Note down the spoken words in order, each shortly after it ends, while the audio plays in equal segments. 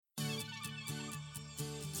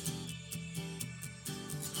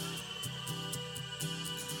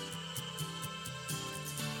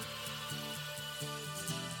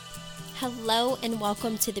Hello and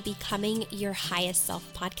welcome to the Becoming Your Highest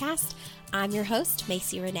Self podcast. I'm your host,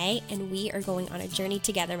 Macy Renee, and we are going on a journey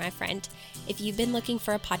together, my friend. If you've been looking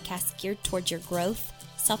for a podcast geared towards your growth,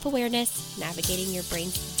 self-awareness, navigating your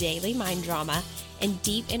brain's daily mind drama, and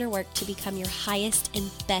deep inner work to become your highest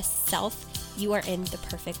and best self, you are in the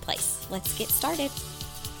perfect place. Let's get started.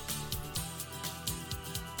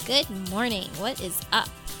 Good morning. What is up?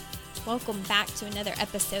 Welcome back to another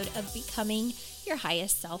episode of Becoming Your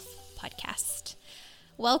Highest Self podcast.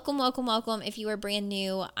 Welcome. If you are brand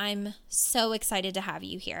new, I'm so excited to have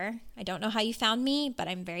you here. I don't know how you found me, but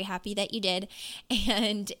I'm very happy that you did.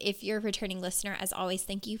 And if you're a returning listener, as always,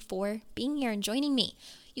 thank you for being here and joining me.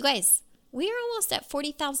 You guys, we are almost at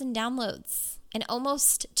 40,000 downloads and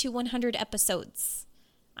almost to 100 episodes.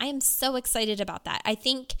 I am so excited about that. I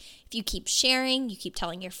think if you keep sharing, you keep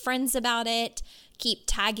telling your friends about it, keep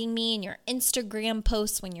tagging me in your Instagram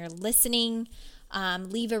posts when you're listening,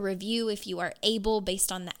 leave a review if you are able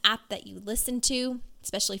based on the app that you listen to,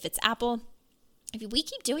 especially if it's Apple. If we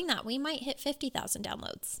keep doing that, we might hit 50,000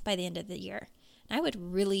 downloads by the end of the year. And I would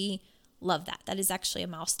really love that. That is actually a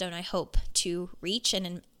milestone I hope to reach and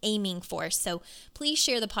am aiming for. So please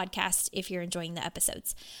share the podcast if you're enjoying the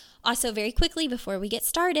episodes. Also, very quickly before we get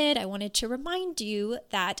started, I wanted to remind you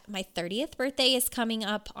that my 30th birthday is coming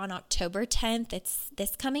up on October 10th. It's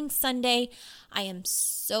this coming Sunday. I am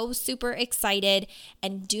so super excited,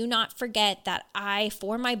 and do not forget that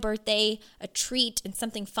for my birthday, a treat and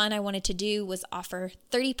something fun I wanted to do was offer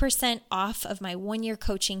 30% off of my one-year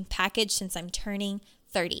coaching package since I'm turning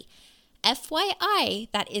 30. FYI,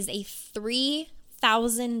 that is a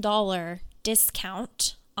 $3,000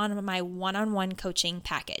 discount on my one-on-one coaching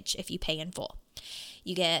package if you pay in full.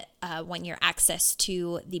 You get 1 year access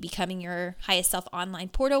to the Becoming Your Highest Self online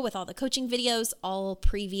portal with all the coaching videos, all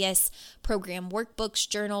previous program workbooks,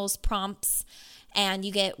 journals, prompts, and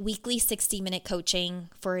you get weekly 60-minute coaching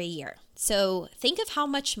for a year. So think of how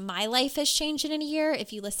much my life has changed in a year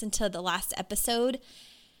if you listen to the last episode,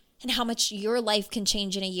 and how much your life can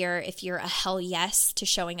change in a year if you're a hell yes to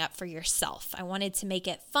showing up for yourself. I wanted to make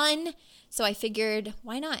it fun, so I figured,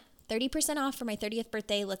 why not? 30% off for my 30th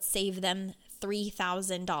birthday. Let's save them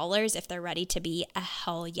 $3,000 if they're ready to be a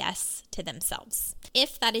hell yes to themselves.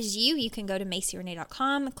 If that is you, you can go to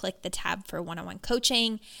macyrenee.com, click the tab for one-on-one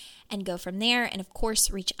coaching, and go from there. And of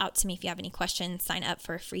course, reach out to me if you have any questions. Sign up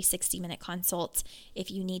for a free 60-minute consult if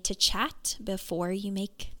you need to chat before you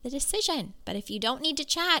make the decision. But if you don't need to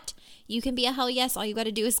chat, you can be a hell yes. All you got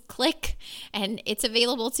to do is click, and it's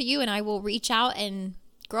available to you, and I will reach out and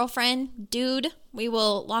girlfriend, dude, we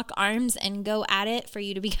will lock arms and go at it for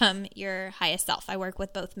you to become your highest self. I work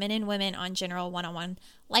with both men and women on general one-on-one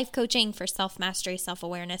life coaching for self-mastery,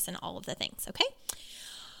 self-awareness, and all of the things, okay?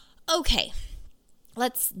 Okay,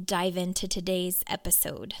 let's dive into today's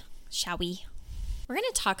episode, shall we? We're going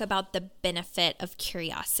to talk about the benefit of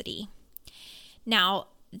curiosity. Now,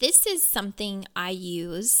 this is something I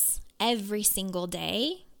use every single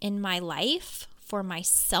day in my life for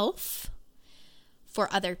myself, for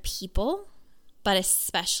other people, but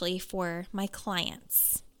especially for my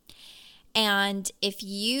clients. And if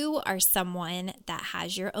you are someone that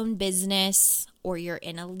has your own business, or you're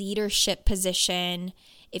in a leadership position,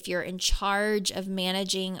 if you're in charge of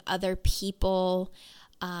managing other people,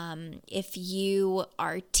 if you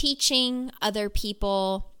are teaching other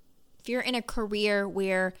people, if you're in a career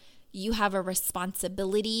where you have a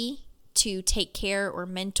responsibility to take care or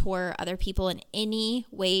mentor other people in any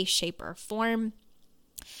way, shape, or form,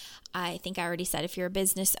 I think I already said if you're a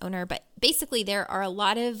business owner, but basically there are a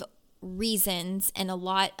lot of reasons and a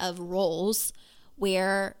lot of roles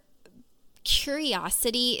where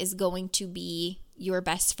curiosity is going to be your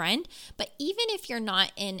best friend. But even if you're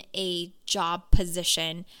not in a job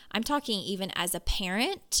position, I'm talking even as a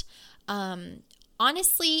parent,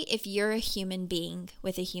 honestly, if you're a human being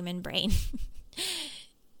with a human brain,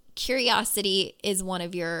 curiosity is one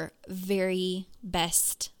of your very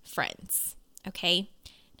best friends, okay?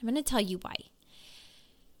 I'm going to tell you why.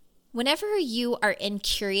 Whenever you are in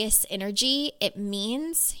curious energy, it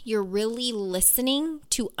means you're really listening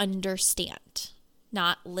to understand,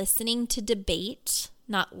 not listening to debate,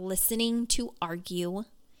 not listening to argue,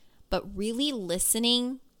 but really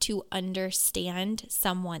listening to understand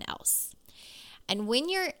someone else. And when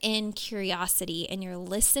you're in curiosity and you're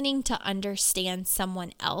listening to understand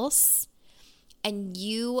someone else, and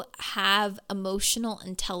you have emotional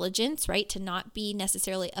intelligence, right, to not be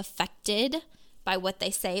necessarily affected by what they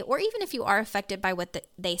say, or even if you are affected by what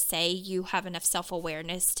they say, you have enough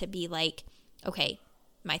self-awareness to be like, okay,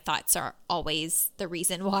 my thoughts are always the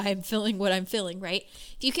reason why I'm feeling what I'm feeling, right?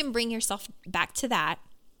 If you can bring yourself back to that,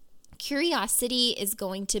 Curiosity is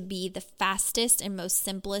going to be the fastest and most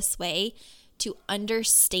simplest way to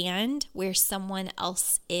understand where someone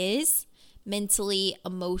else is mentally,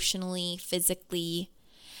 emotionally, physically,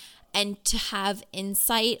 and to have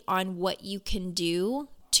insight on what you can do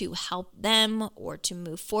to help them or to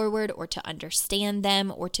move forward or to understand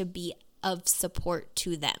them or to be of support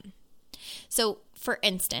to them. So, for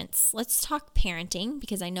instance, let's talk parenting,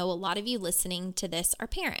 because I know a lot of you listening to this are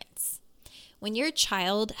parents. When your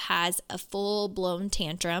child has a full-blown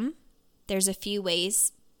tantrum, there's a few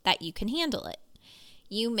ways that you can handle it.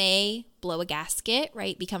 You may blow a gasket,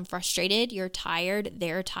 right? Become frustrated. You're tired.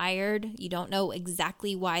 They're tired. You don't know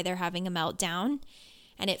exactly why they're having a meltdown,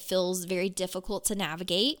 and it feels very difficult to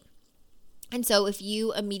navigate. And so if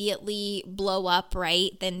you immediately blow up,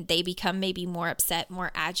 right, then they become maybe more upset,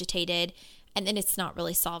 more agitated, and then it's not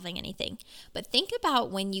really solving anything. But think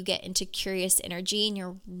about when you get into curious energy and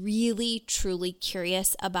you're really, truly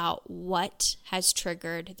curious about what has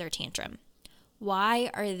triggered their tantrum.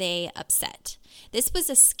 Why are they upset? This was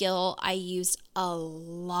a skill I used a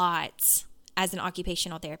lot as an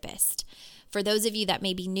occupational therapist. For those of you that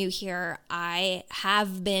may be new here, I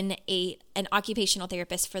have been an occupational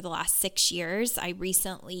therapist for the last 6 years. I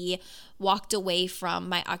recently walked away from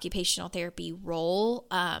my occupational therapy role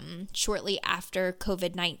shortly after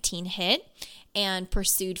COVID-19 hit and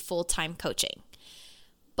pursued full-time coaching.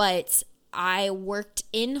 But I worked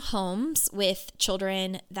in homes with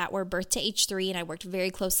children that were birthed to age 3, and I worked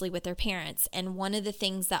very closely with their parents. And one of the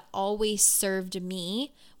things that always served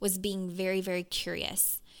me was being very, very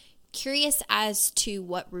curious. Curious as to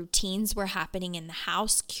what routines were happening in the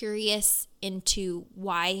house, curious into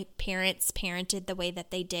why parents parented the way that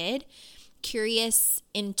they did, curious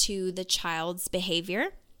into the child's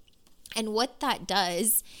behavior. And what that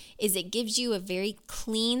does is it gives you a very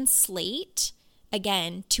clean slate,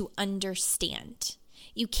 again, to understand.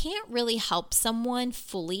 You can't really help someone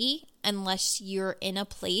fully unless you're in a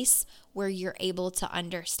place where you're able to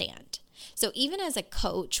understand. So even as a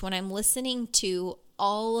coach, when I'm listening to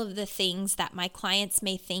all of the things that my clients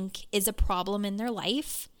may think is a problem in their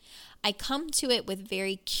life, I come to it with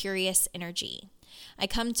very curious energy. I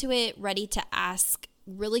come to it ready to ask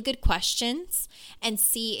really good questions and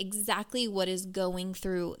see exactly what is going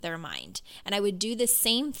through their mind. And I would do the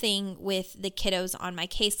same thing with the kiddos on my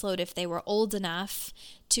caseload if they were old enough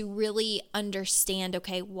to really understand,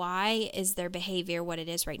 okay, why is their behavior what it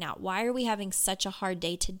is right now? Why are we having such a hard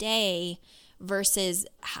day today versus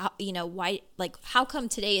how come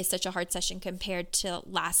today is such a hard session compared to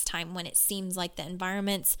last time when it seems like the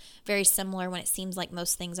environment's very similar, when it seems like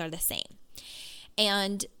most things are the same.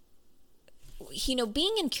 And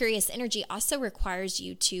being in curious energy also requires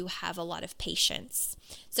you to have a lot of patience.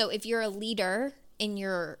 So if you're a leader in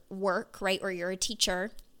your work, right, or you're a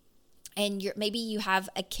teacher, and maybe you have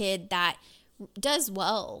a kid that does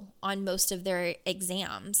well on most of their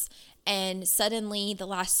exams, and suddenly the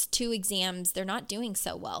last 2 exams, they're not doing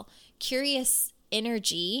so well. Curious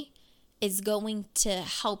energy is going to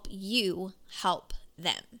help you help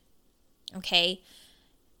them, okay?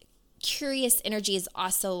 Curious energy is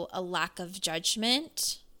also a lack of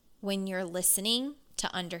judgment when you're listening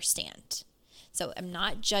to understand. So I'm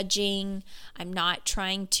not judging. I'm not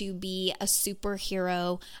trying to be a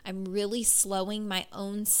superhero. I'm really slowing my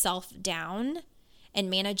own self down and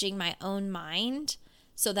managing my own mind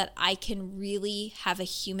so that I can really have a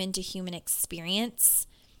human-to-human experience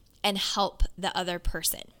and help the other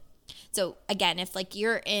person. So again, if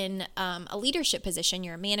you're in a leadership position,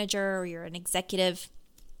 you're a manager or you're an executive,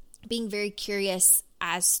 being very curious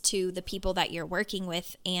as to the people that you're working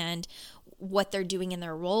with and what they're doing in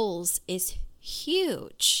their roles is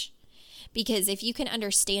huge. Because if you can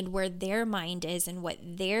understand where their mind is and what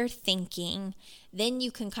they're thinking, then you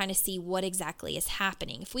can kind of see what exactly is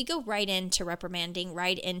happening. If we go right into reprimanding,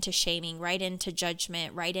 right into shaming, right into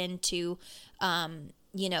judgment, right into,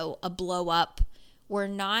 a blow up, we're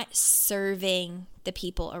not serving the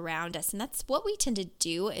people around us. And that's what we tend to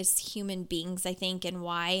do as human beings, I think, and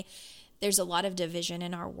why there's a lot of division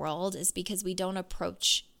in our world is because we don't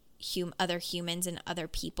approach other humans and other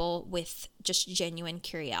people with just genuine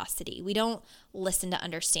curiosity. We don't listen to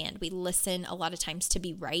understand. We listen a lot of times to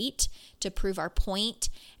be right, to prove our point,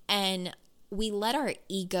 and we let our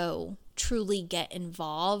ego truly get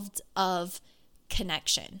involved of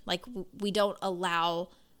connection. We don't allow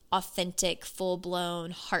authentic,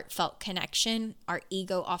 full-blown, heartfelt connection. Our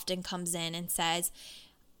ego often comes in and says,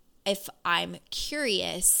 if I'm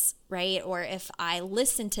curious, right, or if I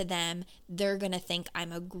listen to them, they're going to think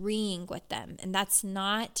I'm agreeing with them. And that's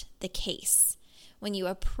not the case. When you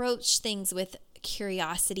approach things with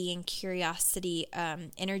curiosity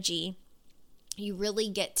and energy, You really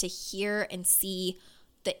get to hear and see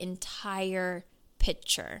the entire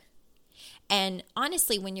picture. And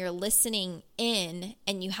honestly, when you're listening in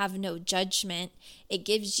and you have no judgment, it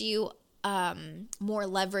gives you more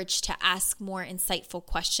leverage to ask more insightful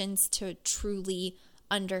questions to truly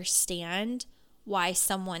understand why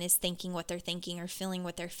someone is thinking what they're thinking or feeling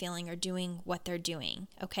what they're feeling or doing what they're doing,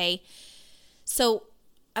 okay? So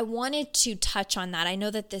I wanted to touch on that. I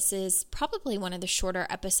know that this is probably one of the shorter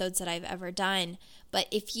episodes that I've ever done, but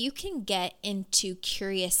if you can get into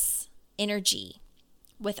curious energy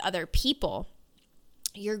with other people,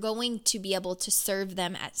 you're going to be able to serve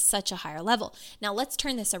them at such a higher level. Now, let's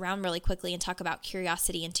turn this around really quickly and talk about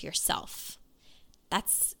curiosity into yourself.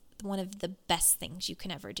 That's one of the best things you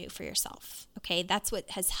can ever do for yourself, okay? That's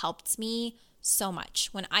what has helped me so much.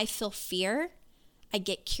 When I feel fear, I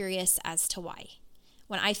get curious as to why.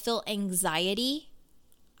 When I feel anxiety,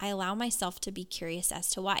 I allow myself to be curious as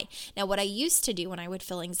to why. Now, what I used to do when I would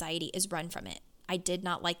feel anxiety is run from it. I did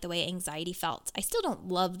not like the way anxiety felt. I still don't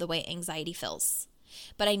love the way anxiety feels.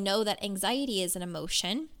 But I know that anxiety is an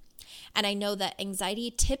emotion, and I know that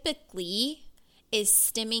anxiety typically is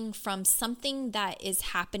stemming from something that is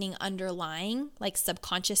happening underlying, like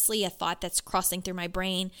subconsciously, a thought that's crossing through my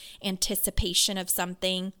brain, anticipation of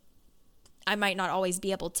something. I might not always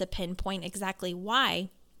be able to pinpoint exactly why,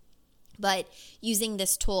 but using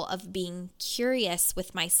this tool of being curious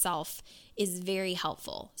with myself is very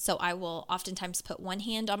helpful. So I will oftentimes put one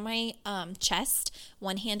hand on my chest,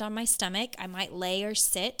 one hand on my stomach. I might lay or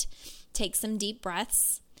sit, take some deep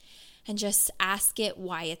breaths, and just ask it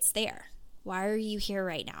why it's there. Why are you here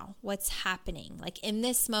right now? What's happening? Like in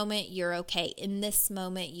this moment, you're okay. In this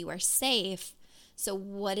moment, you are safe. So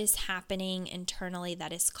what is happening internally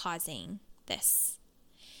that is causing this?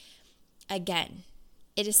 Again,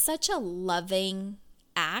 it is such a loving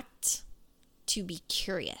act to be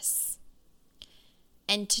curious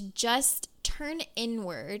and to just turn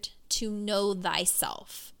inward to know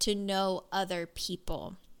thyself, to know other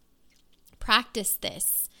people. Practice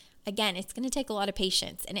this. Again, it's going to take a lot of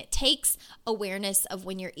patience, and it takes awareness of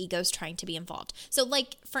when your ego is trying to be involved. So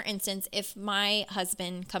like, for instance, if my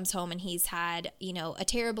husband comes home and he's had, a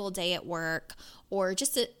terrible day at work or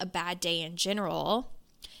just a bad day in general,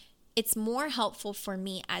 it's more helpful for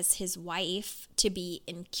me as his wife to be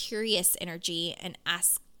in curious energy and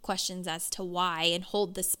ask questions as to why and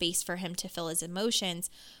hold the space for him to feel his emotions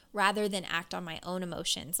rather than act on my own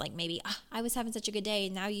emotions. Like maybe, I was having such a good day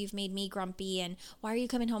and now you've made me grumpy and why are you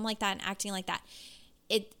coming home like that and acting like that?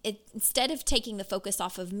 It instead of taking the focus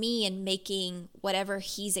off of me and making whatever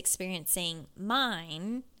he's experiencing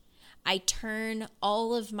mine, I turn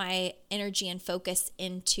all of my energy and focus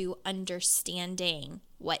into understanding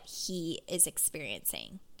what he is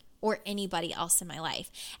experiencing or anybody else in my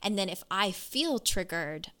life. And then if I feel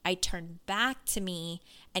triggered, I turn back to me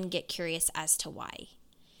and get curious as to why.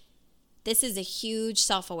 This is a huge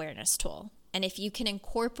self-awareness tool. And if you can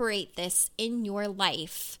incorporate this in your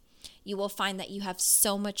life, you will find that you have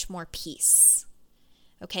so much more peace.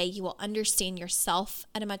 Okay, you will understand yourself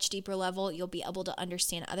at a much deeper level. You'll be able to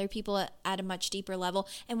understand other people at a much deeper level.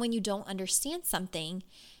 And when you don't understand something,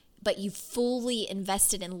 but you fully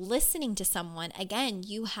invested in listening to someone, again,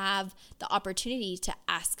 you have the opportunity to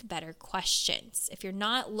ask better questions. If you're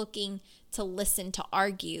not looking to listen to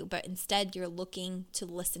argue, but instead you're looking to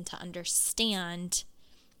listen to understand,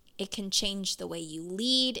 it can change the way you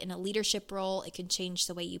lead in a leadership role. It can change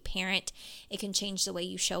the way you parent. It can change the way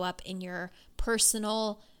you show up in your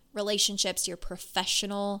personal relationships, your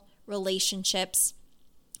professional relationships.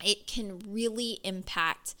 It can really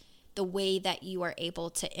impact the way that you are able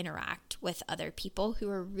to interact with other people who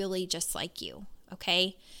are really just like you,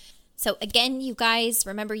 okay? So again, you guys,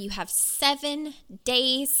 remember you have 7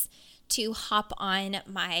 days to hop on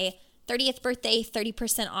my 30th birthday,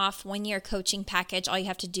 30% off 1-year coaching package. All you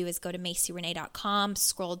have to do is go to MacyRenee.com,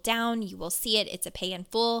 scroll down, you will see it. It's a pay in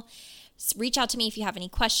full. Reach out to me if you have any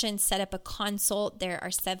questions, set up a consult. There are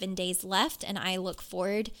 7 days left, and I look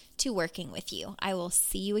forward to working with you. I will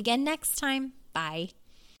see you again next time. Bye.